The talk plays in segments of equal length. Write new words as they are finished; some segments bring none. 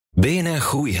BNR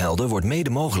Groeihelden wordt mede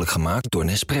mogelijk gemaakt door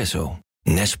Nespresso.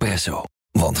 Nespresso.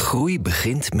 Want groei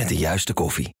begint met de juiste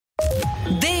koffie.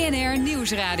 BNR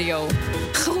Nieuwsradio.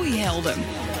 Groeihelden.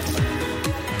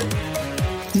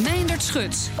 Meindert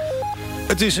Schut.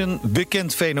 Het is een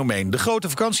bekend fenomeen. De grote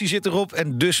vakantie zit erop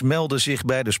en dus melden zich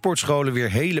bij de sportscholen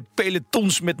weer hele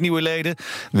pelotons met nieuwe leden.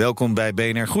 Welkom bij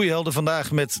BNR Groeihelden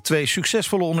vandaag met 2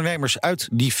 succesvolle ondernemers uit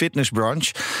die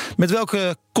fitnessbranche. Met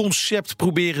welke concept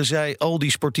proberen zij al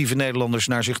die sportieve Nederlanders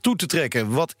naar zich toe te trekken?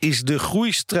 Wat is de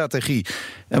groeistrategie?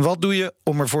 En wat doe je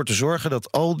om ervoor te zorgen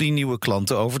dat al die nieuwe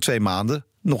klanten over 2 maanden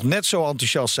nog net zo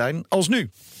enthousiast zijn als nu?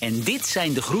 En dit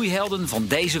zijn de groeihelden van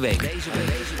deze week.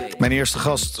 Mijn eerste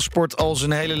gast sport al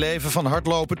zijn hele leven, van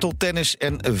hardlopen tot tennis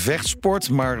en vechtsport.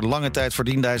 Maar lange tijd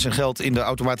verdiende hij zijn geld in de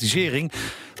automatisering.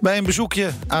 Bij een bezoekje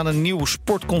aan een nieuw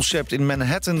sportconcept in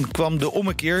Manhattan kwam de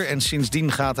ommekeer. En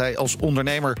sindsdien gaat hij als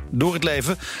ondernemer door het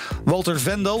leven. Walter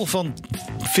Vendel van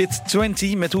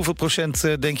Fit20. Met hoeveel procent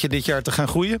denk je dit jaar te gaan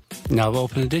groeien? Nou, we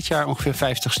openen dit jaar ongeveer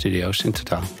 50 studio's in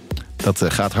totaal. Dat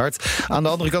gaat hard. Aan de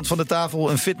andere kant van de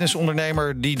tafel een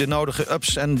fitnessondernemer die de nodige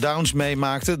ups en downs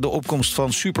meemaakte. De opkomst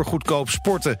van supergoedkoop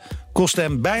sporten kostte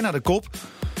hem bijna de kop.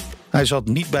 Hij zat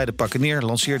niet bij de pakken neer,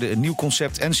 lanceerde een nieuw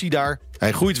concept en zie daar,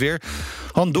 hij groeit weer.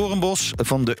 Han Doornbos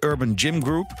van de Urban Gym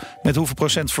Group. Met hoeveel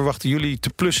procent verwachten jullie te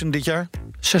plussen dit jaar? 60%.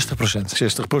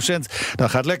 Nou,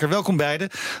 gaat lekker. Welkom beiden.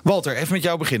 Walter, even met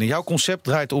jou beginnen. Jouw concept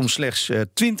draait om slechts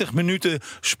 20 minuten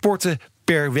sporten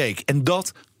per week. En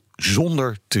dat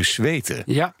zonder te zweten.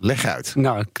 Ja. Leg uit.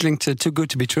 Nou, het klinkt too good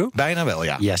to be true. Bijna wel,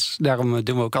 ja. Yes. Daarom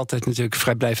doen we ook altijd natuurlijk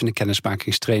vrijblijvende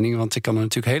kennismakingstraining. Want ik kan er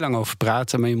natuurlijk heel lang over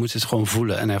praten, maar je moet het gewoon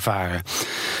voelen en ervaren.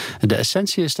 De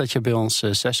essentie is dat je bij ons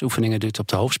 6 oefeningen doet op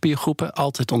de hoofdspiergroepen.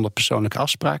 Altijd onder persoonlijke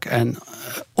afspraak en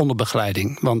onder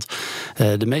begeleiding. Want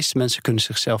de meeste mensen kunnen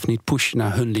zichzelf niet pushen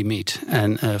naar hun limiet.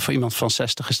 En voor iemand van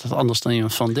 60 is dat anders dan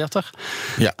iemand van 30.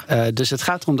 Ja. Dus het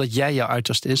gaat erom dat jij jouw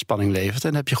uiterste inspanning levert. En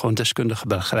dan heb je gewoon deskundige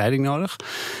begeleiding nodig.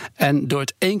 En door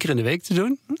het 1 keer in de week te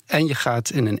doen, en je gaat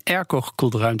in een airco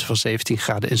gekoelde ruimte van 17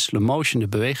 graden in slow motion de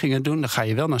bewegingen doen, dan ga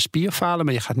je wel naar spierfalen,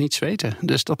 maar je gaat niet zweten.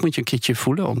 Dus dat moet je een keertje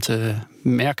voelen om te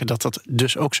merken dat dat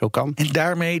dus ook zo kan. En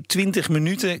daarmee 20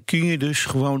 minuten kun je dus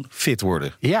gewoon fit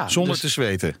worden. Ja, zonder dus te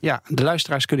zweten. Ja, de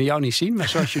luisteraars kunnen jou niet zien, maar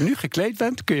zoals je nu gekleed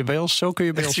bent, kun je bij ons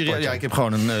sporten. Ja, ik heb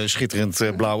gewoon een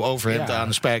schitterend blauw overhemd aan,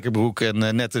 een spijkerbroek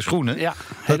en nette schoenen. Ja,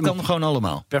 dat kan gewoon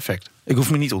allemaal. Perfect. Ik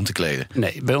hoef me niet om te kleden.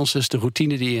 Nee, bij ons is de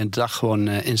routine die je een dag gewoon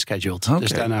inschedult. Okay. Dus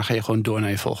daarna ga je gewoon door naar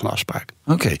je volgende afspraak.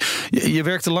 Oké. Je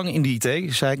werkte lang in de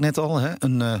IT, zei ik net al. Hè?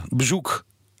 Een bezoek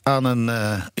aan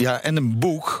en een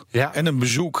boek en een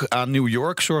bezoek aan New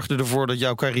York zorgde ervoor dat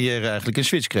jouw carrière eigenlijk een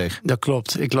switch kreeg. Dat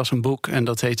klopt. Ik las een boek en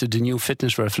dat heette The New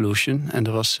Fitness Revolution. En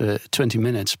dat was 20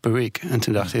 minutes per week. En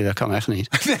toen dacht ik, dat kan echt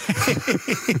niet. Nee.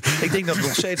 Ik denk dat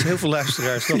nog steeds heel veel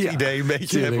luisteraars dat idee een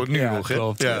beetje hebben nu nog. Hè?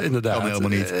 Klopt, inderdaad. Kan helemaal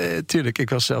niet. Tuurlijk, ik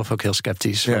was zelf ook heel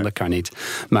sceptisch. Van dat kan niet.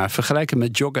 Maar vergelijken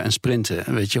met joggen en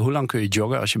sprinten. Weet je, hoe lang kun je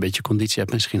joggen? Als je een beetje conditie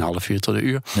hebt, misschien een half uur tot een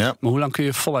uur. Ja. Maar hoe lang kun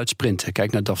je voluit sprinten?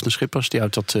 Kijk naar Daphne Schippers, die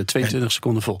houdt tot 22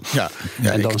 seconden vol. Ja,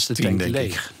 en dan is de tank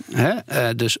leeg.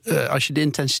 Dus als je de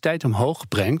intensiteit omhoog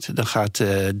brengt, dan gaat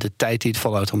de tijd die het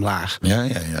voluit omlaag. Ja.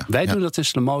 Wij doen dat in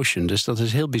slow motion, dus dat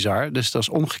is heel bizar. Dus dat is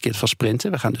omgekeerd van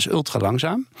sprinten. We gaan dus ultra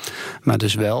langzaam, maar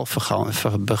dus wel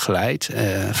begeleid,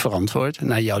 verantwoord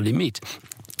naar jouw limiet.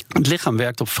 Het lichaam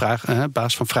werkt op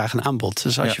basis van vraag en aanbod.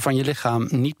 Dus als je van je lichaam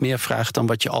niet meer vraagt dan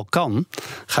wat je al kan,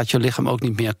 gaat je lichaam ook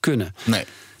niet meer kunnen. Nee.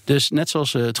 Dus net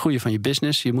zoals het groeien van je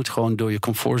business, je moet gewoon door je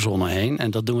comfortzone heen.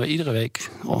 En dat doen we iedere week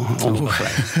onder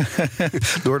begeleiding.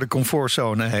 Door de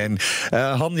comfortzone heen.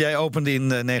 Han, jij opende in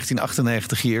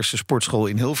 1998 je eerste sportschool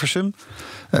in Hilversum.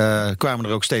 Kwamen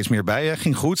er ook steeds meer bij. Hè?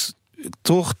 Ging goed.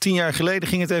 Toch, 10 jaar geleden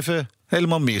ging het even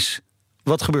helemaal mis.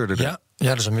 Wat gebeurde er? Ja,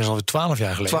 dat is inmiddels alweer 12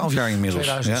 jaar geleden. 12 jaar inmiddels.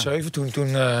 2007,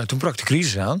 toen brak de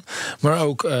crisis aan. Maar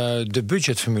ook de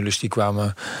budgetformules die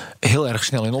kwamen heel erg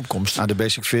snel in opkomst. De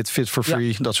Basic Fit, Fit for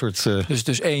Free, dat soort.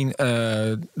 Dus één,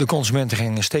 de consumenten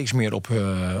gingen steeds meer op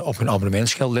hun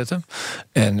abonnementsgeld letten.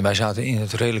 En wij zaten in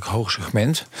het redelijk hoog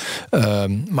segment.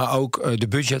 Maar ook de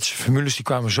budgetformules die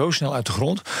kwamen zo snel uit de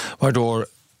grond, waardoor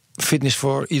fitness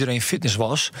voor iedereen fitness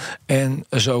was. En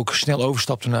ze ook snel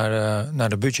overstapten naar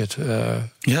de budget.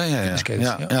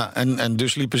 Ja. En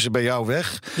dus liepen ze bij jou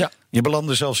weg. Ja. Je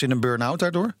belandde zelfs in een burn-out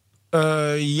daardoor?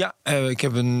 Ik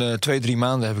heb 2-3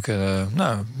 maanden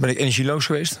ben ik energieloos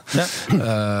geweest.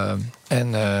 Ja.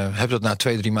 En heb dat na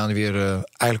 2-3 maanden weer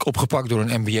eigenlijk opgepakt door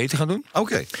een MBA te gaan doen.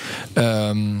 Oké.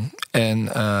 En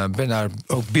ben daar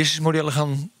ook businessmodellen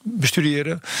gaan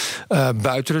bestuderen.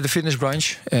 Buiten de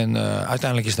fitnessbranche. En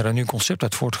uiteindelijk is er nu een concept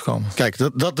uit voortgekomen. Kijk,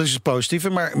 dat is het positieve.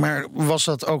 Maar was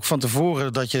dat ook van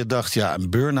tevoren dat je dacht, ja, een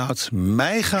burn-out,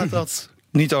 mij gaat dat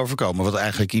niet overkomen? Wat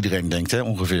eigenlijk iedereen denkt, hè,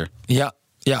 ongeveer.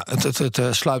 Ja, het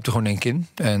sluipt er gewoon denk ik in.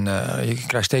 En je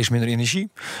krijgt steeds minder energie.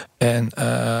 En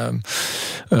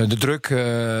de druk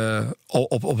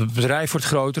op het bedrijf wordt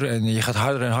groter. En je gaat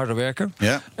harder en harder werken.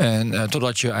 Ja. En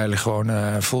totdat je eigenlijk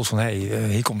gewoon voelt van...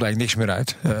 hier komt eigenlijk niks meer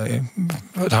uit.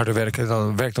 Het harder werken,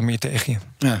 dat werkt dan meer tegen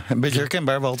je. Ja, een beetje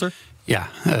herkenbaar, Walter? Ja,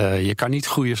 je kan niet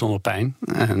groeien zonder pijn.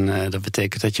 En dat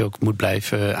betekent dat je ook moet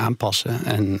blijven aanpassen.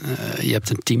 En je hebt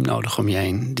een team nodig om je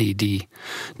heen die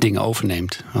dingen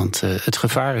overneemt. Want het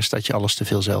gevaar is dat je alles te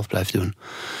veel zelf blijft doen.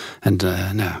 En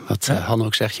wat Han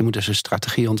ook zegt, je moet dus een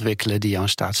strategie ontwikkelen die jou in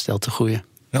staat stelt te groeien.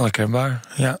 Heel herkenbaar,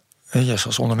 ja.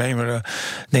 Als ondernemer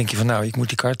denk je van ik moet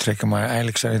die kar trekken. Maar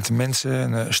eigenlijk zijn het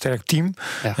mensen, een sterk team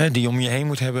die om je heen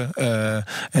moet hebben.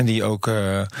 En die ook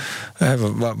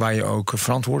waar je ook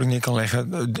verantwoording in kan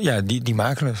leggen. Die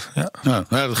maken het. Ja. Nou,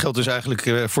 dat geldt dus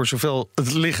eigenlijk voor zowel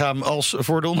het lichaam als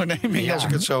voor de onderneming, als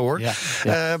ik het zo hoor. Ja.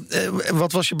 Ja.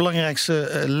 Wat was je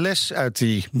belangrijkste les uit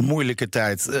die moeilijke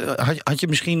tijd? Had je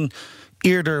misschien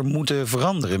eerder moeten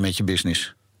veranderen met je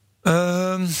business?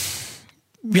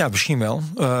 Ja, misschien wel.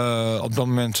 Op dat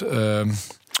moment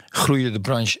groeide de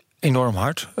branche enorm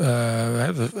hard.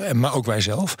 Maar ook wij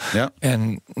zelf. Ja.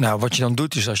 En wat je dan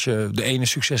doet is als je de ene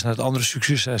succes naar het andere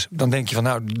succes hebt, dan denk je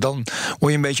van dan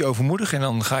word je een beetje overmoedig. En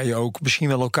dan ga je ook misschien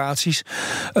wel locaties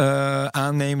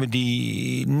aannemen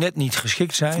die net niet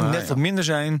geschikt zijn. Net wat minder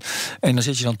zijn. En dan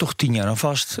zit je dan toch 10 jaar aan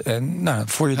vast. En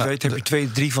voor je het weet heb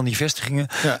je 2-3 van die vestigingen.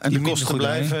 Ja, en die kosten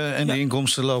blijven en de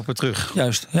inkomsten lopen terug.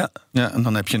 Juist, ja. Ja, en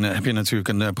dan heb je natuurlijk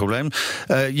een probleem.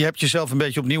 Je hebt jezelf een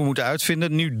beetje opnieuw moeten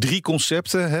uitvinden. Nu 3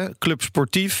 concepten, hè? Club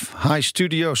Sportief, High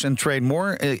Studios en Train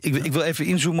More. Ik wil even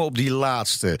inzoomen op die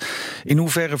laatste. In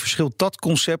hoeverre verschilt dat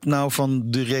concept nou van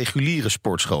de reguliere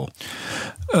sportschool?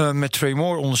 Met Train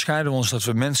More onderscheiden we ons dat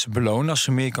we mensen belonen als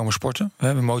ze meer komen sporten.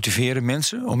 We motiveren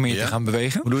mensen om meer te gaan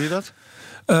bewegen. Hoe doe je dat?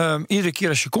 Iedere keer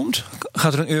als je komt,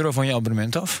 gaat er €1 van je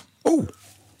abonnement af. Oeh.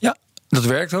 Ja, dat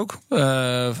werkt ook.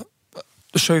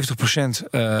 70%.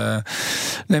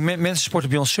 Mensen sporten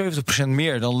bij ons 70%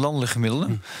 meer dan landelijk gemiddelde.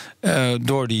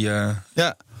 Door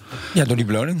die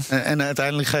beloning. En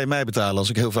uiteindelijk ga je mij betalen als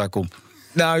ik heel vaak kom.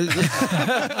 Nou,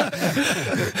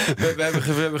 we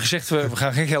hebben gezegd, we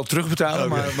gaan geen geld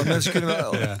terugbetalen. Okay. Maar mensen kunnen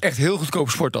wel echt heel goedkoop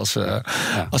sporten als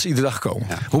ze iedere dag komen.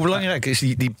 Ja. Hoe belangrijk is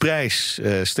die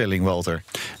prijsstelling, Walter?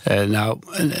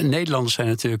 Nederlanders zijn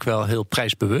natuurlijk wel heel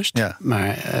prijsbewust. Ja.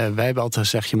 Maar wij hebben altijd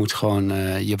gezegd, je moet gewoon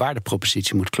je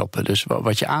waardepropositie moet kloppen. Dus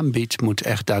wat je aanbiedt moet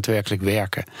echt daadwerkelijk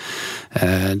werken.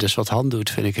 Dus wat Han doet,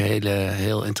 vind ik een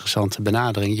heel interessante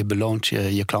benadering. Je beloont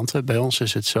je klanten. Bij ons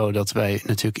is het zo dat wij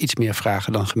natuurlijk iets meer vragen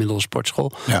dan gemiddelde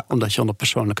sportschool. Ja. Omdat je onder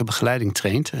persoonlijke begeleiding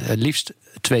traint. Het liefst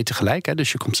 2 tegelijk. Hè.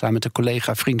 Dus je komt samen met een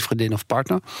collega, vriend, vriendin of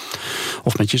partner.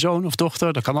 Of met je zoon of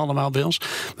dochter. Dat kan allemaal bij ons.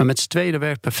 Maar met z'n tweeën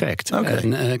werkt perfect. Okay.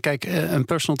 En kijk, een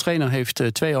personal trainer heeft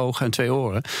 2 ogen en 2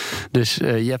 oren. Dus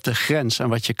je hebt een grens aan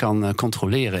wat je kan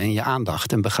controleren in je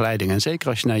aandacht en begeleiding. En zeker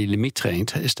als je naar je limiet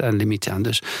traint, is daar een limiet aan.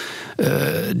 Dus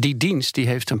die dienst die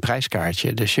heeft een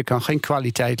prijskaartje. Dus je kan geen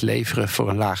kwaliteit leveren voor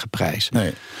een lage prijs.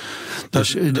 Nee.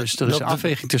 Dus er is een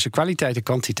afweging tussen kwaliteit en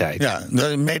kwantiteit. Ja,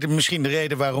 misschien de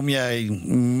reden waarom jij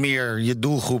meer je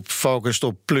doelgroep focust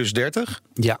op plus 30.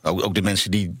 Ja. Ook de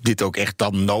mensen die dit ook echt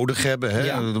dan nodig hebben. Hè?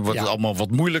 Ja. Wat het allemaal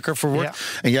wat moeilijker voor wordt.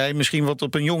 Ja. En jij misschien wat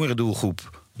op een jongere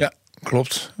doelgroep. Ja,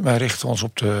 klopt. Wij richten ons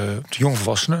op de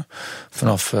jongvolwassenen.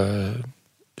 Vanaf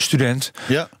student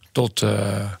tot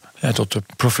de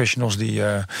professionals die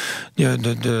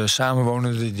de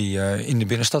samenwonenden die in de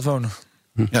binnenstad wonen.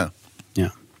 Ja.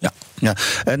 Ja. Ja,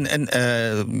 en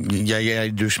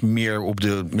jij dus meer op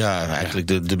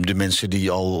de mensen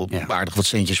die al aardig wat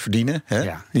centjes verdienen. Hè?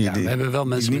 We hebben wel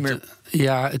mensen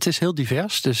Ja, het is heel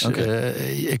divers. Dus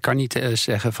ik kan niet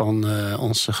zeggen van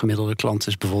onze gemiddelde klant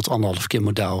is bijvoorbeeld 1,5 keer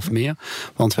modaal of meer.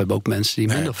 Want we hebben ook mensen die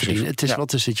minder verdienen. Het is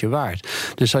wat is het je waard.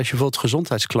 Dus als je bijvoorbeeld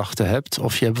gezondheidsklachten hebt,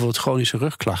 of je hebt bijvoorbeeld chronische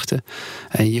rugklachten,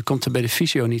 en je komt er bij de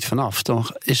fysio niet vanaf,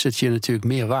 dan is het je natuurlijk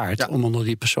meer waard om onder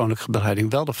die persoonlijke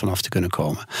begeleiding wel er vanaf te kunnen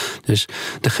komen. Dus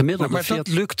de gemiddelde. Maar dat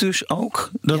lukt dus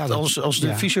ook? Als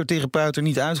de fysiotherapeut er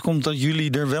niet uitkomt, dat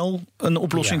jullie er wel een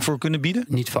oplossing voor kunnen bieden?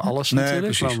 Niet voor alles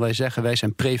natuurlijk. Want wij zeggen zeggen, wij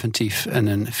zijn preventief en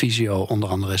een fysio onder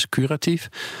andere is curatief.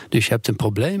 Dus je hebt een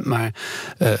probleem, maar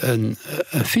een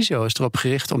fysio is erop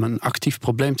gericht om een actief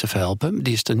probleem te verhelpen.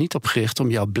 Die is er niet op gericht om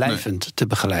jou blijvend te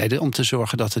begeleiden, om te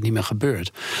zorgen dat het niet meer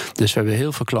gebeurt. Dus we hebben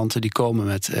heel veel klanten die komen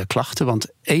met klachten, want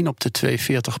 1 op de 2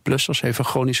 40-plussers heeft een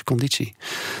chronische conditie.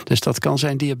 Dus dat kan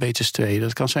zijn diabetes 2,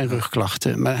 dat kan zijn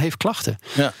rugklachten, maar hij heeft klachten.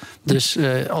 Ja. Dus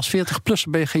als 40-plusser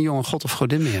ben je geen jonge god of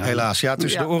godin meer. Helaas, ja,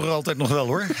 tussen de oren altijd nog wel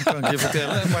hoor, kan ik je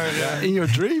vertellen. Maar, in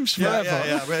your dreams. Ja,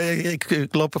 ik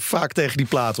loop vaak tegen die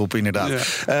plaat op,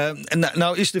 inderdaad. Ja.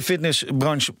 Nou is de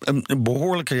fitnessbranche een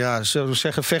behoorlijke, zullen we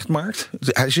zeggen, vechtmarkt.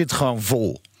 Hij zit gewoon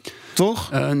vol. Toch?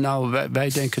 Wij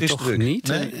denken toch druk. niet.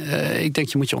 Nee? Ik denk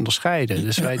je moet je onderscheiden.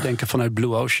 Dus wij denken vanuit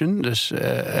Blue Ocean. Dus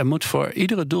er moet voor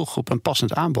iedere doelgroep een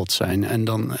passend aanbod zijn. En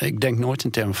dan, ik denk nooit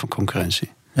in termen van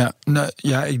concurrentie.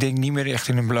 Ja, ik denk niet meer echt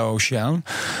in een blauwe oceaan.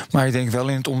 Maar ik denk wel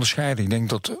in het onderscheiden. Ik denk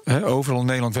dat overal in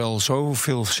Nederland wel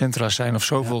zoveel centra's zijn of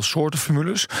zoveel soorten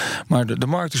formules. Maar de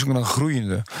markt is ook een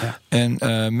groeiende. Ja. En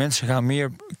mensen gaan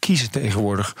meer kiezen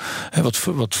tegenwoordig.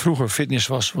 Wat vroeger fitness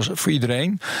was voor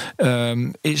iedereen.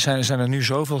 Zijn er nu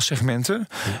zoveel segmenten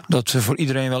dat voor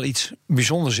iedereen wel iets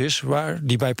bijzonders is waar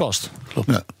die bij past.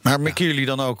 Klopt. Ja. Maar merken jullie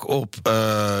dan ook op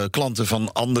klanten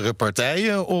van andere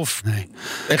partijen? Of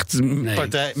echt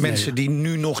partijen? Mensen die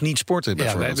nu nog niet sporten,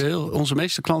 bijvoorbeeld. Onze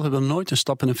meeste klanten hebben nooit een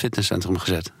stap in een fitnesscentrum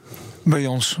gezet. Bij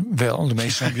ons wel. De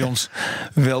meesten zijn bij ons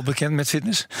wel bekend met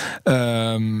fitness.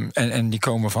 En die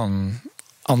komen van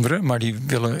anderen, maar die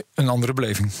willen een andere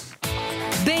beleving.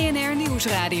 BNR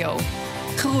Nieuwsradio.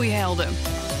 Groeihelden.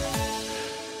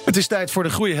 Het is tijd voor de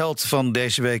groeiheld van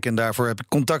deze week. En daarvoor heb ik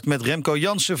contact met Remco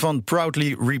Jansen van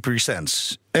Proudly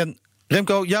Represents. En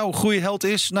Remco, jouw groeiheld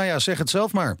is, zeg het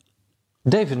zelf maar.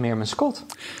 David Meerman Scott.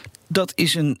 Dat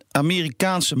is een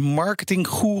Amerikaanse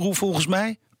marketinggoeroe volgens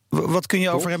mij. Wat kun je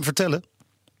over hem vertellen?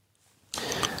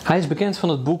 Hij is bekend van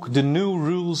het boek The New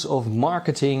Rules of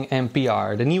Marketing and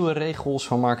PR. De nieuwe regels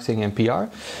van marketing en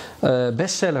PR.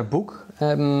 Bestsellerboek.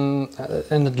 En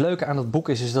het leuke aan het boek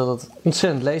is dat het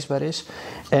ontzettend leesbaar is.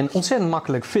 En ontzettend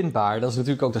makkelijk vindbaar. Dat is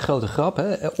natuurlijk ook de grote grap.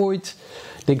 Hè? Ooit,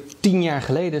 denk 10 jaar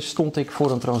geleden, stond ik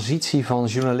voor een transitie van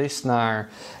journalist naar...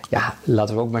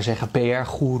 laten we ook maar zeggen,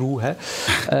 PR-goeroe.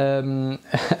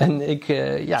 En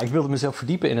ik wilde mezelf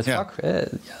verdiepen in het vak.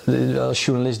 Als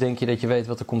journalist denk je dat je weet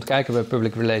wat er komt kijken bij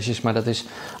public relations, maar dat is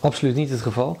absoluut niet het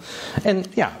geval. En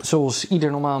zoals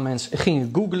ieder normaal mens ging ik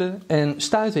googlen en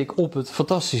stuitte ik op het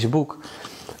fantastische boek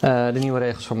De Nieuwe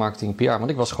Regels van Marketing en PR. Want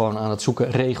ik was gewoon aan het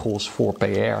zoeken regels voor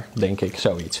PR, denk ik,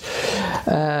 zoiets.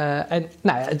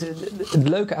 Het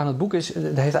leuke aan het boek is,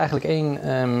 het heeft eigenlijk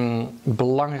 1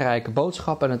 belangrijke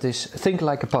boodschap. En het is think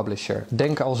like a publisher.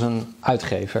 Denk als een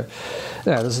uitgever.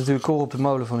 Dat is natuurlijk kool op de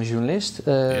molen van een journalist.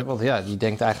 Want die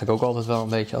denkt eigenlijk ook altijd wel een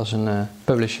beetje als een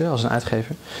publisher, als een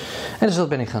uitgever. En dus dat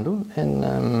ben ik gaan doen.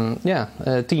 En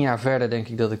 10 jaar verder denk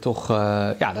ik dat ik toch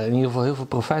er in ieder geval heel veel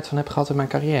profijt van heb gehad in mijn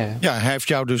carrière. Ja, hij heeft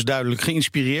jou dus duidelijk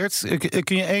geïnspireerd.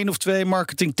 Kun je 1 of 2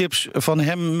 marketingtips van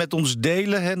hem met ons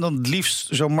delen? En dan het liefst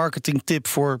zo'n marketingtip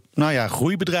voor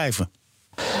groeibedrijven.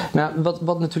 Nou,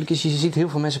 wat natuurlijk is, je ziet heel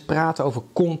veel mensen praten over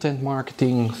content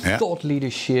marketing, thought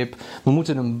leadership. We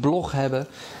moeten een blog hebben.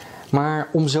 Maar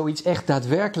om zoiets echt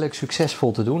daadwerkelijk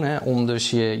succesvol te doen, om dus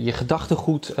je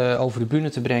gedachtegoed over de bühne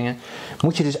te brengen,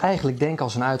 moet je dus eigenlijk denken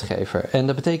als een uitgever. En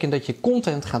dat betekent dat je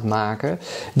content gaat maken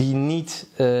die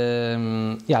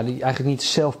eigenlijk niet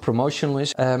self-promotional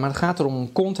is. Maar het gaat erom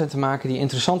om content te maken die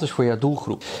interessant is voor jouw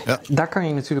doelgroep. Ja. Daar kan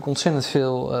je natuurlijk ontzettend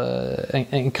veel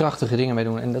en krachtige dingen mee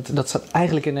doen. En dat staat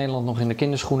eigenlijk in Nederland nog in de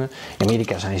kinderschoenen. In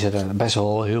Amerika zijn ze er best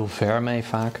wel heel ver mee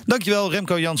vaak. Dankjewel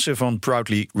Remco Jansen van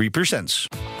Proudly Represents.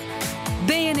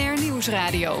 BNR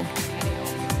Nieuwsradio.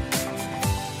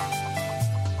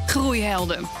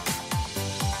 Groeihelden.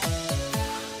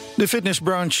 De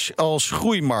fitnessbranche als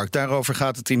groeimarkt. Daarover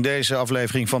gaat het in deze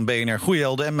aflevering van BNR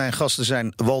Groeihelden. En mijn gasten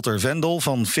zijn Walter Vendel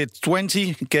van Fit20,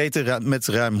 een keten met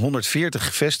ruim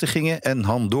 140 vestigingen. En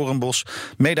Han Doornbos,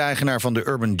 mede-eigenaar van de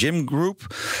Urban Gym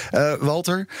Group.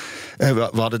 Walter, we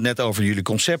hadden het net over jullie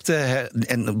concepten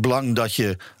en het belang dat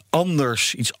je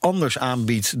iets anders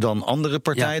aanbiedt dan andere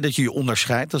partijen. Ja. Dat je je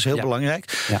onderscheidt, dat is heel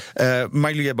belangrijk. Ja.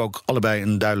 Maar jullie hebben ook allebei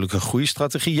een duidelijke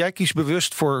groeistrategie. Jij kiest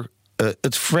bewust voor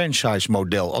het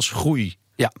franchise-model als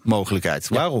groeimogelijkheid.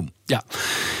 Waarom? Ja,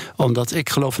 Omdat ik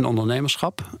geloof in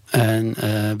ondernemerschap. En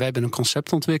wij hebben een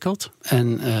concept ontwikkeld.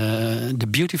 En de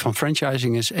beauty van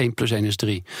franchising is 1 + 1 =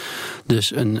 3.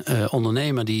 Dus een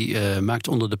ondernemer die maakt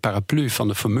onder de paraplu van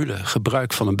de formule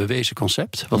gebruik van een bewezen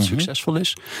concept, wat succesvol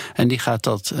is. En die gaat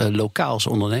dat lokaal als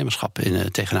ondernemerschap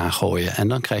tegenaan gooien. En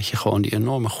dan krijg je gewoon die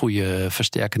enorme goede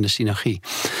versterkende synergie.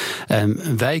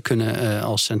 En wij kunnen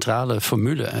als centrale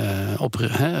formule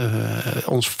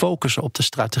ons focussen op de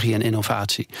strategie en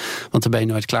innovatie. Want daar ben je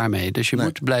nooit klaar mee. Dus je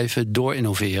moet blijven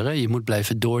doorinnoveren. Je moet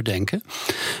blijven doordenken.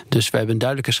 Dus we hebben een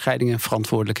duidelijke scheiding in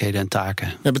verantwoordelijkheden en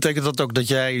taken. Ja, betekent dat ook dat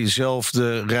jij zelf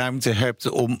de ruimte hebt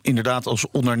om inderdaad als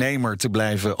ondernemer te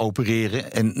blijven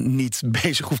opereren en niet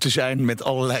bezig hoeft te zijn met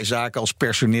allerlei zaken als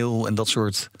personeel en dat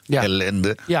soort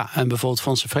ellende? Ja, en bijvoorbeeld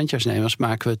voor onze franchise-nemers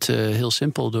maken we het heel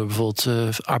simpel door bijvoorbeeld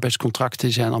arbeidscontracten,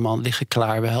 die zijn allemaal liggen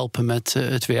klaar. We helpen met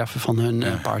het werven van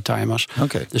hun parttimers.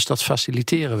 Okay. Dus dat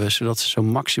faciliteren we, zodat ze zo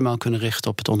maximaal kunnen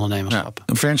richten op het ondernemerschap. Ja,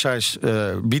 een franchise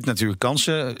biedt natuurlijk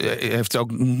kansen, heeft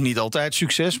ook niet altijd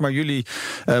succes, maar jullie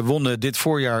wonnen dit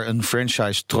voorjaar een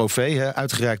franchise-trofee,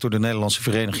 uitgereikt door de Nederlandse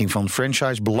Vereniging van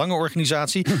Franchise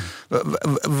Belangenorganisatie.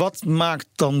 Wat maakt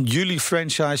dan jullie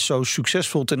franchise zo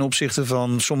succesvol ten opzichte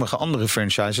van sommige andere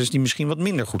franchises die misschien wat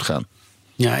minder goed gaan?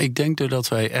 Ja, ik denk doordat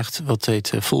wij echt wat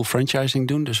heet full franchising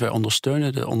doen. Dus wij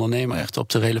ondersteunen de ondernemer echt op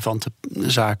de relevante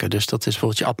zaken. Dus dat is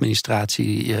bijvoorbeeld je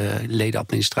administratie,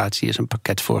 ledenadministratie is een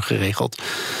pakket voor geregeld.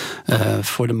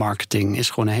 Voor de marketing is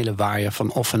gewoon een hele waaier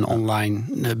van off- en online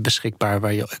beschikbaar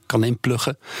waar je kan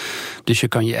inpluggen. Dus je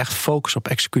kan je echt focussen op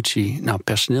executie. Nou,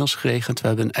 personeelsgeregeld. We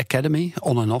hebben een academy,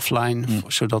 on- en offline,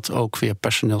 zodat ook weer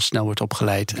personeel snel wordt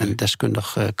opgeleid en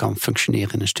deskundig kan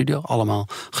functioneren in een studio. Allemaal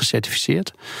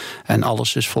gecertificeerd. En alles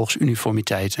is volgens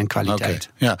uniformiteit en kwaliteit.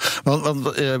 Okay. Ja,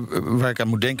 want waar ik aan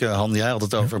moet denken, Han, jij had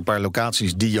het over een paar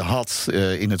locaties die je had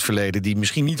in het verleden, die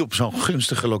misschien niet op zo'n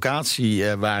gunstige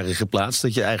locatie waren geplaatst,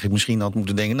 dat je eigenlijk misschien had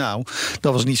moeten denken, nou,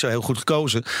 dat was niet zo heel goed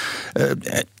gekozen.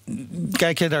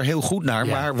 Kijk jij daar heel goed naar?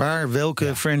 Ja.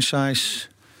 Welke franchise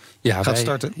gaat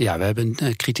starten? Ja, we hebben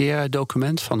een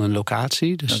criteria-document van een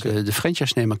locatie. Dus de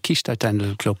franchise-nemer kiest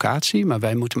uiteindelijk locatie, maar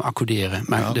wij moeten hem accorderen.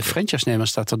 Maar de franchise-nemer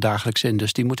staat er dagelijks in,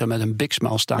 dus die moet er met een big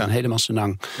smile staan, helemaal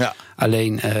senang. Ja.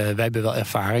 Alleen, wij hebben wel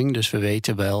ervaring, dus we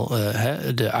weten wel,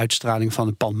 de uitstraling van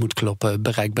het pand moet kloppen,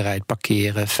 bereikbaarheid,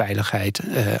 parkeren, veiligheid,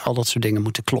 al dat soort dingen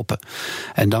moeten kloppen.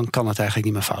 En dan kan het eigenlijk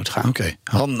niet meer fout gaan. Oké.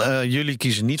 Han, jullie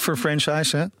kiezen niet voor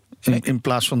franchise, hè? In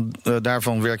plaats van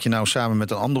daarvan werk je nou samen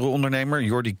met een andere ondernemer,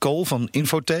 Jordi Kool van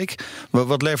Infotech.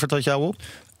 Wat levert dat jou op?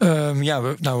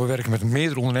 We werken met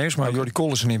meerdere ondernemers, maar Jordi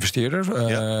Kool is een investeerder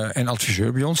en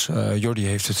adviseur bij ons. Jordi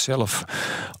heeft het zelf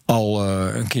al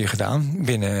een keer gedaan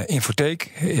binnen Infotech.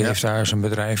 Heeft daar zijn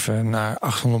bedrijf naar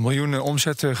 800 miljoen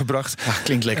omzet gebracht.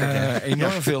 Klinkt lekker.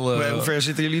 Enorm veel. Hoe ver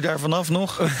zitten jullie daar vanaf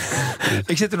nog?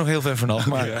 Ik zit er nog heel ver vanaf,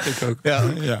 maar ik ook.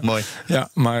 Ja, mooi. Ja,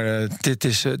 maar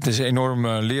het is enorm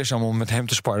leerzaam om met hem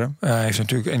te sparren. Hij heeft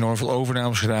natuurlijk enorm veel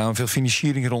overnames gedaan, veel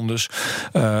financieringsrondes.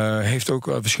 Heeft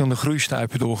ook verschillende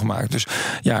groeistuipen doorgemaakt. Dus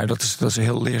ja, dat is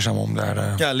heel leerzaam om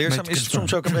daar. Leerzaam. Is het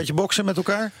soms ook een beetje boksen met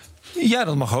elkaar? Ja,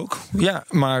 dat mag ook. Ja,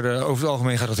 maar over het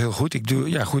algemeen gaat dat heel goed. Ik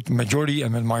doe goed met Jordi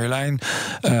en met Marjolein,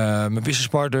 mijn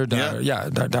businesspartner.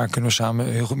 Daar kunnen we samen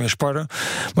heel goed mee sparren.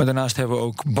 Maar daarnaast hebben we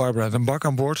ook Barbara den Bak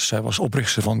aan boord. Zij was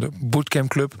oprichter van de Bootcamp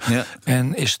Club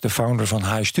en is de founder van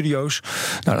High Studios.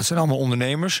 Nou, dat zijn allemaal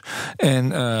ondernemers. En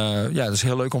dat is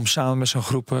heel leuk om samen met zo'n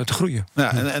groep te groeien.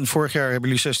 Ja, en vorig jaar hebben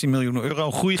jullie 16 miljoen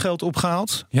euro groeigeld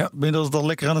opgehaald. Ja. Ben je dat al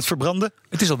lekker aan het verbranden?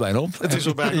 Het is al bijna op. Het is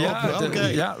al bijna op.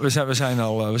 Ja,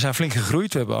 we zijn flink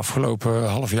gegroeid. We hebben afgelopen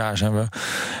half jaar hebben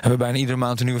we bijna iedere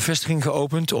maand een nieuwe vestiging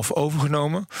geopend of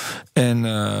overgenomen. En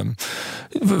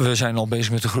we zijn al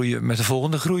bezig met de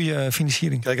volgende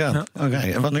groeifinanciering. Kijk aan. Ja.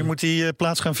 Okay. En wanneer moet die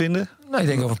plaats gaan vinden? Nou, ik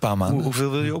denk over een paar maanden.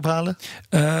 Hoeveel wil je ophalen?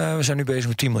 We zijn nu bezig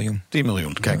met 10 miljoen. 10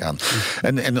 miljoen, kijk aan.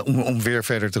 En om weer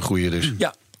verder te groeien dus?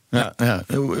 Ja. Ja.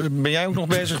 Ben jij ook nog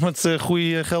bezig met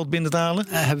groeigeld binnen te halen?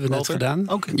 Hebben we net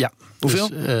gedaan. Okay. Ja. Hoeveel?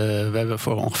 Dus, we hebben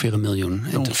voor ongeveer 1 miljoen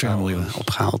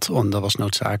opgehaald. Want dat was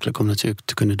noodzakelijk om natuurlijk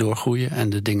te kunnen doorgroeien en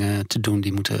de dingen te doen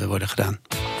die moeten worden gedaan.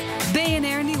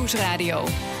 BNR Nieuwsradio.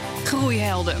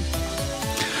 Groeihelden.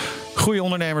 Goede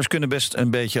ondernemers kunnen best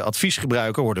een beetje advies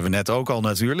gebruiken, hoorden we net ook al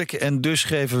natuurlijk. En dus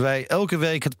geven wij elke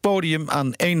week het podium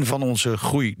aan een van onze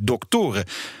groeidoktoren.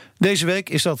 Deze week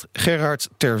is dat Gerhard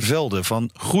ter Velde van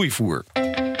Groeivoer.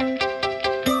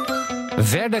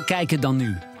 Verder kijken dan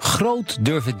nu. Groot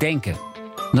durven denken.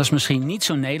 Dat is misschien niet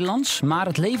zo Nederlands, maar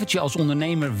het levert je als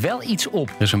ondernemer wel iets op.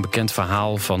 Er is een bekend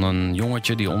verhaal van een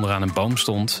jongetje die onderaan een boom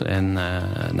stond en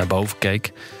naar boven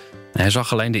keek. Hij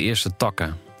zag alleen de eerste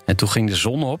takken. En toen ging de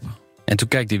zon op en toen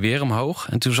keek hij weer omhoog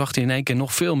en toen zag hij in één keer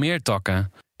nog veel meer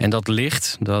takken. En dat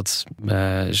licht, dat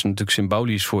is natuurlijk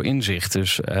symbolisch voor inzicht.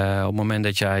 Dus op het moment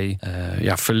dat jij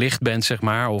verlicht bent, zeg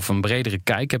maar, of een bredere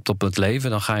kijk hebt op het leven,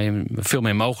 dan ga je veel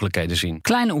meer mogelijkheden zien.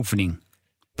 Kleine oefening.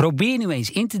 Probeer nu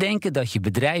eens in te denken dat je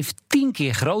bedrijf 10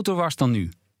 keer groter was dan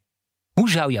nu. Hoe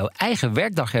zou jouw eigen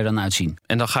werkdag er dan uitzien?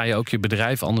 En dan ga je ook je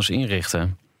bedrijf anders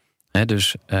inrichten.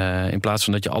 Dus in plaats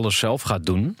van dat je alles zelf gaat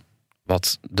doen,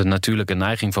 wat de natuurlijke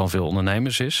neiging van veel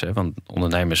ondernemers is. Want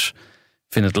ondernemers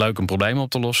vinden het leuk een probleem op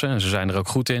te lossen. En ze zijn er ook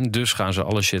goed in, dus gaan ze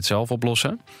alle shit zelf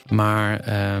oplossen. Maar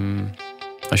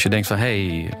als je denkt van,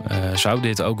 zou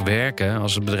dit ook werken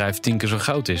als het bedrijf 10 keer zo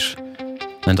groot is?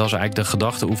 En dat is eigenlijk de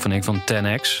gedachteoefening van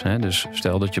 10x. Dus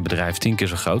stel dat je bedrijf 10 keer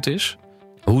zo groot is.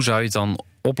 Hoe zou je het dan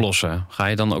oplossen? Ga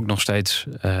je dan ook nog steeds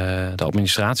de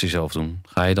administratie zelf doen?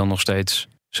 Ga je dan nog steeds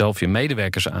zelf je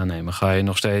medewerkers aannemen? Ga je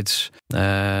nog steeds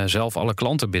zelf alle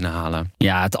klanten binnenhalen?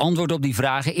 Ja, het antwoord op die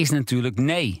vragen is natuurlijk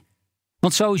nee.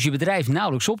 Want zo is je bedrijf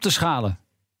nauwelijks op te schalen.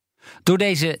 Door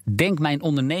deze Denk mijn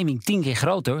onderneming 10 keer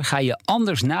groter ga je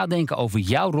anders nadenken over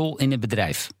jouw rol in het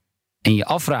bedrijf. En je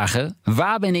afvragen,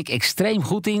 waar ben ik extreem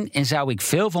goed in en zou ik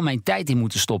veel van mijn tijd in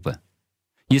moeten stoppen?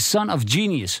 Je son of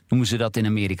genius noemen ze dat in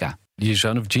Amerika. Je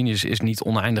son of genius is niet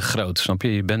oneindig groot, snap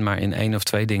je? Je bent maar in 1 of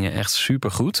 2 dingen echt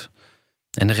supergoed.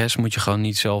 En de rest moet je gewoon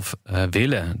niet zelf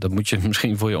willen. Dat moet je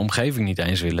misschien voor je omgeving niet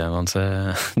eens willen. Want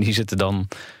die zitten dan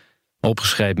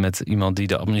opgeschreven met iemand die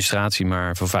de administratie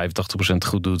maar voor 85%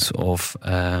 goed doet. Of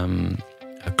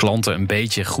klanten een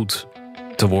beetje goed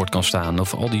te woord kan staan.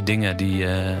 Of al die dingen die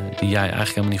jij eigenlijk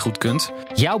helemaal niet goed kunt.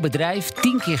 Jouw bedrijf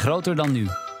 10 keer groter dan nu.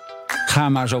 Ga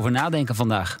maar eens over nadenken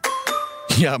vandaag.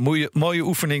 Ja, mooie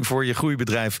oefening voor je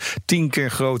groeibedrijf. 10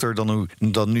 keer groter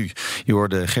dan nu. Je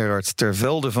hoorde Gerard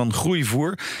Tervelde van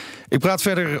Groeivoer. Ik praat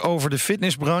verder over de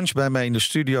fitnessbranche. Bij mij in de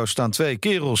studio staan 2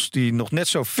 kerels die nog net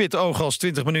zo fit ogen als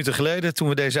 20 minuten geleden, toen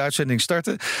we deze uitzending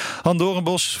startten. Han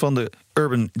Doornbos van de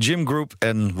Urban Gym Group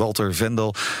en Walter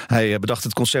Vendel. Hij bedacht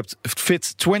het concept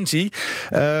Fit 20.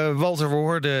 Walter, we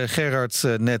hoorden Gerard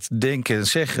net denken en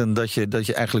zeggen dat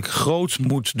je eigenlijk groot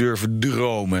moet durven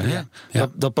dromen. Ja, ja.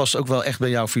 Dat past ook wel echt bij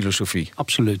jouw filosofie.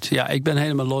 Absoluut. Ja, ik ben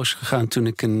helemaal losgegaan toen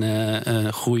ik een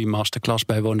groeimasterclass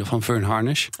bijwoonde van Vern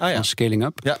Harnish. Van Scaling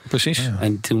Up. Ja, precies. Ja.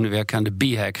 En toen werd ik aan de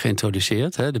B-hack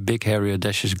geïntroduceerd. De Big Hairy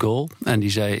Audacious Goal. En die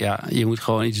zei, je moet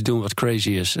gewoon iets doen wat crazy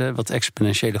is. Wat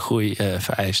exponentiële groei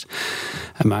vereist.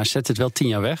 Maar zet het wel 10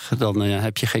 jaar weg. Dan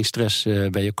heb je geen stress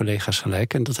bij je collega's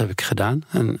gelijk. En dat heb ik gedaan.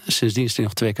 En sindsdien is die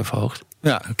nog 2 keer verhoogd.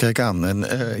 Ja, kijk aan. En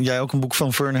jij ook een boek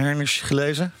van Vern Harnish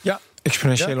gelezen? Ja,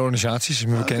 Exponentiële Organisaties is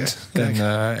me bekend.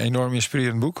 Een enorm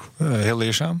inspirerend boek. Heel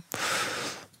leerzaam.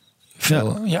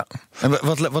 Ja. En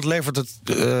wat levert het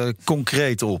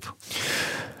concreet op?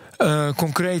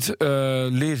 Concreet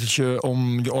leert het je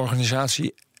om je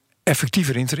organisatie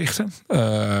effectiever in te richten.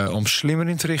 Om slimmer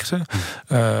in te richten.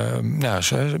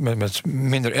 Met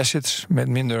minder assets, met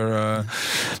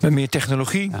meer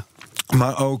technologie. Ja.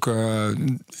 Maar ook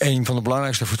een van de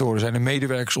belangrijkste factoren zijn de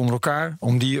medewerkers onder elkaar.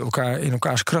 Om die elkaar in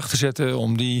elkaars kracht te zetten.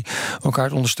 Om die elkaar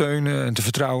te ondersteunen en te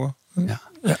vertrouwen.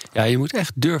 Ja, je moet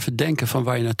echt durven denken van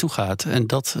waar je naartoe gaat. En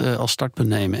dat als startpunt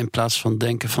nemen in plaats van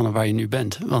denken van waar je nu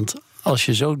bent. Want als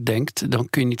je zo denkt, dan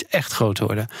kun je niet echt groot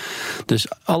worden. Dus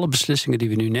alle beslissingen die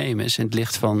we nu nemen is in het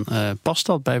licht van, past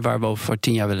dat bij waar we over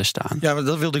 10 jaar willen staan? Ja, maar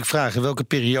dat wilde ik vragen. Welke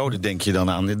periode denk je dan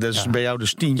aan? Dat is bij jou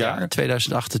dus 10 jaar? Ja,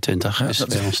 2028 is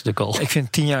bij ons de goal. Ik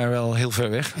vind 10 jaar wel heel ver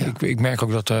weg. Ja. Ik merk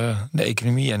ook dat de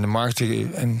economie en de markt,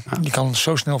 die kan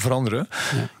zo snel veranderen.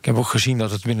 Ja. Ik heb ook gezien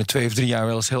dat het binnen 2 of 3 jaar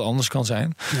wel eens heel anders kan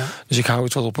zijn. Ja. Dus ik hou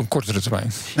het wel op een kortere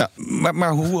termijn. Ja,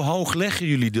 maar hoe hoog leggen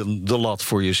jullie de lat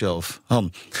voor jezelf,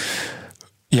 Han?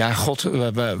 Ja,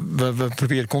 we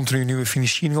proberen continu nieuwe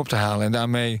financiering op te halen. En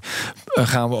daarmee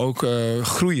gaan we ook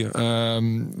groeien.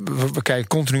 We kijken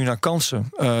continu naar kansen.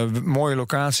 Mooie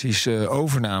locaties,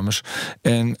 overnames.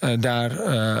 En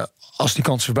als die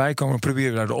kansen voorbij komen,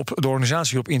 proberen we daar de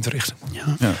organisatie op in te richten.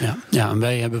 Ja, en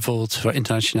wij hebben bijvoorbeeld voor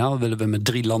internationaal willen we met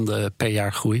 3 landen per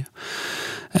jaar groeien.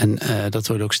 En dat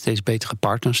worden ook steeds betere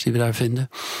partners die we daar vinden.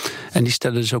 En die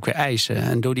stellen dus ook weer eisen.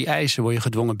 En door die eisen word je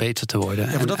gedwongen beter te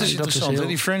worden. Ja, maar dat is interessant.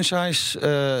 Die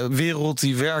franchise-wereld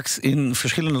die werkt in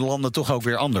verschillende landen toch ook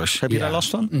weer anders. Heb je daar last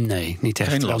van? Nee, niet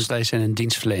echt. Want wij zijn een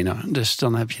dienstverlener. Dus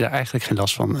dan heb je daar eigenlijk geen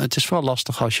last van. Het is vooral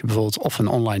lastig als je bijvoorbeeld of een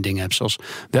online ding hebt, zoals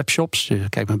webshops.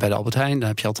 Kijk maar bij de Albert Heijn. Daar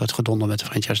heb je altijd gedonder met de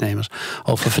franchise-nemers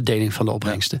over verdeling van de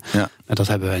opbrengsten. Ja. Maar dat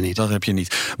hebben wij niet. Dat heb je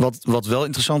niet. Wat wel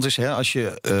interessant is, als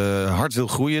je hard wil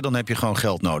groeien, dan heb je gewoon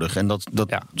geld nodig. En dat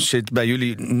zit bij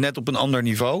jullie net op een ander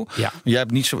niveau. Ja. Jij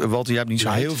hebt niet zo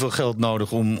heel veel geld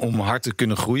nodig om hard te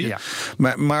kunnen groeien.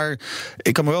 Ja. Maar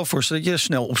ik kan me wel voorstellen dat je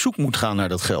snel op zoek moet gaan naar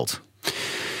dat geld.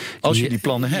 Als je die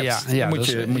plannen hebt, Ja, moet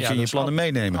je in je plannen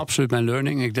meenemen. Absoluut mijn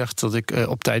learning. Ik dacht dat ik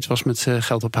op tijd was met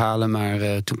geld ophalen.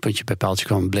 Maar toen puntje bij paaltje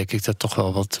kwam, bleek ik dat toch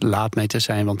wel wat laat mee te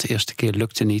zijn. Want de eerste keer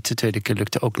lukte niet, de tweede keer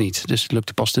lukte ook niet. Dus het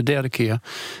lukte pas de derde keer.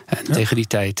 En tegen die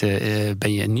tijd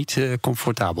ben je niet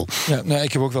comfortabel. Ja, nou,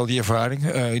 ik heb ook wel die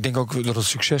ervaring. Ik denk ook dat het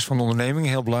succes van de onderneming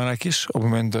heel belangrijk is. Op het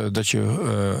moment dat je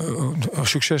een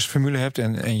succesformule hebt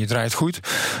en je draait goed,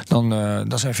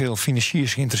 dan zijn veel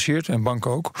financiers geïnteresseerd en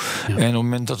banken ook. Ja. En op het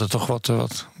moment dat het toch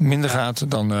wat minder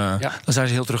gaat, dan zijn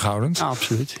ze heel terughoudend. Ja,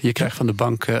 absoluut. Je krijgt van de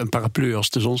bank een paraplu als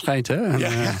de zon schijnt. Hè? En,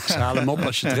 ze halen hem op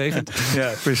als je het regent.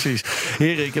 Ja, precies.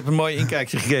 Heren, ik heb een mooi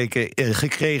inkijkje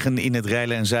gekregen in het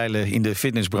reilen en zeilen in de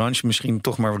fitnessbranche. Misschien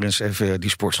toch maar weer eens even die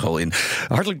sportschool in.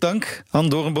 Hartelijk dank. Han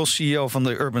Doornbos, CEO van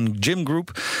de Urban Gym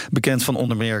Group. Bekend van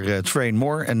onder meer Train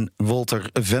More. En Walter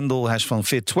Vendel, hij is van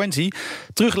Fit20.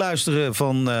 Terugluisteren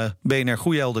van BNR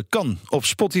Groeihelden kan op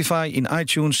Spotify, in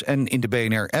iTunes en in de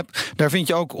BNR-app. Daar vind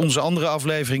je ook onze andere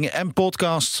afleveringen en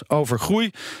podcasts over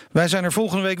groei. Wij zijn er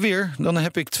volgende week weer. Dan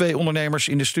heb ik 2 ondernemers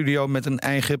in de studio met een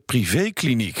eigen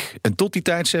privékliniek. En tot die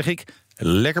tijd zeg ik,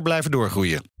 lekker blijven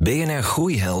doorgroeien. BNR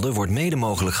Groeihelden wordt mede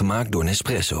mogelijk gemaakt door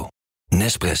Nespresso.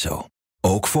 Nespresso.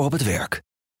 Ook voor op het werk.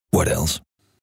 What else?